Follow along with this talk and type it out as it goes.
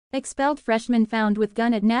Expelled freshman found with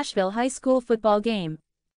gun at Nashville high school football game.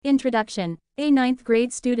 Introduction. A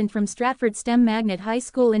ninth-grade student from Stratford STEM Magnet High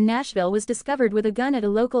School in Nashville was discovered with a gun at a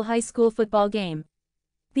local high school football game.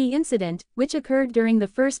 The incident, which occurred during the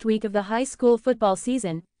first week of the high school football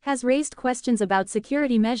season, has raised questions about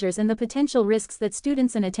security measures and the potential risks that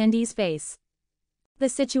students and attendees face. The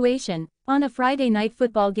situation. On a Friday night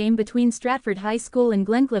football game between Stratford High School and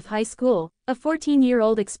Glencliff High School, a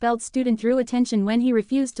 14-year-old expelled student drew attention when he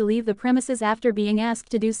refused to leave the premises after being asked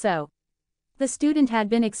to do so. The student had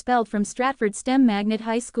been expelled from Stratford STEM Magnet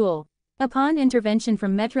High School. Upon intervention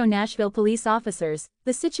from Metro Nashville police officers,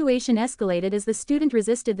 the situation escalated as the student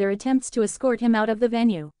resisted their attempts to escort him out of the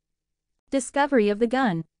venue. Discovery of the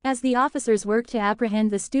gun. As the officers worked to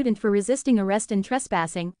apprehend the student for resisting arrest and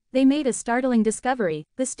trespassing, they made a startling discovery: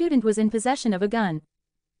 the student was in possession of a gun.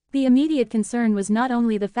 The immediate concern was not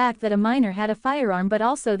only the fact that a minor had a firearm but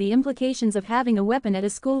also the implications of having a weapon at a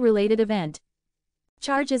school-related event.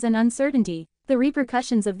 Charges and uncertainty. The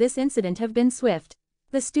repercussions of this incident have been swift.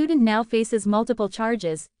 The student now faces multiple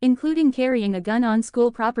charges, including carrying a gun on school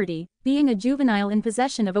property, being a juvenile in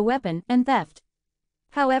possession of a weapon, and theft.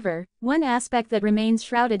 However, one aspect that remains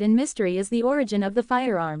shrouded in mystery is the origin of the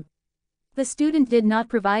firearm. The student did not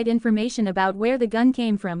provide information about where the gun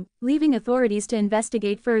came from, leaving authorities to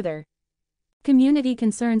investigate further. Community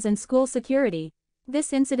concerns and school security.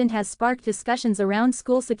 This incident has sparked discussions around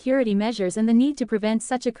school security measures and the need to prevent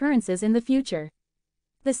such occurrences in the future.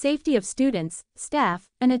 The safety of students, staff,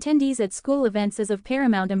 and attendees at school events is of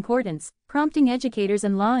paramount importance, prompting educators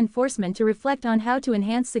and law enforcement to reflect on how to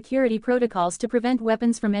enhance security protocols to prevent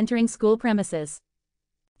weapons from entering school premises.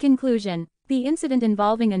 Conclusion. The incident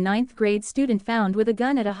involving a ninth-grade student found with a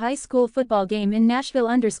gun at a high school football game in Nashville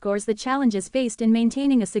underscores the challenges faced in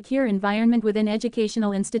maintaining a secure environment within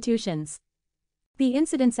educational institutions. The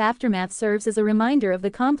incident's aftermath serves as a reminder of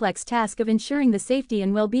the complex task of ensuring the safety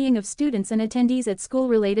and well-being of students and attendees at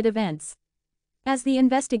school-related events. As the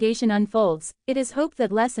investigation unfolds, it is hoped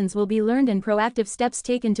that lessons will be learned and proactive steps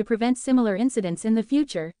taken to prevent similar incidents in the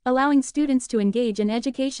future, allowing students to engage in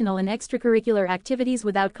educational and extracurricular activities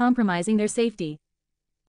without compromising their safety.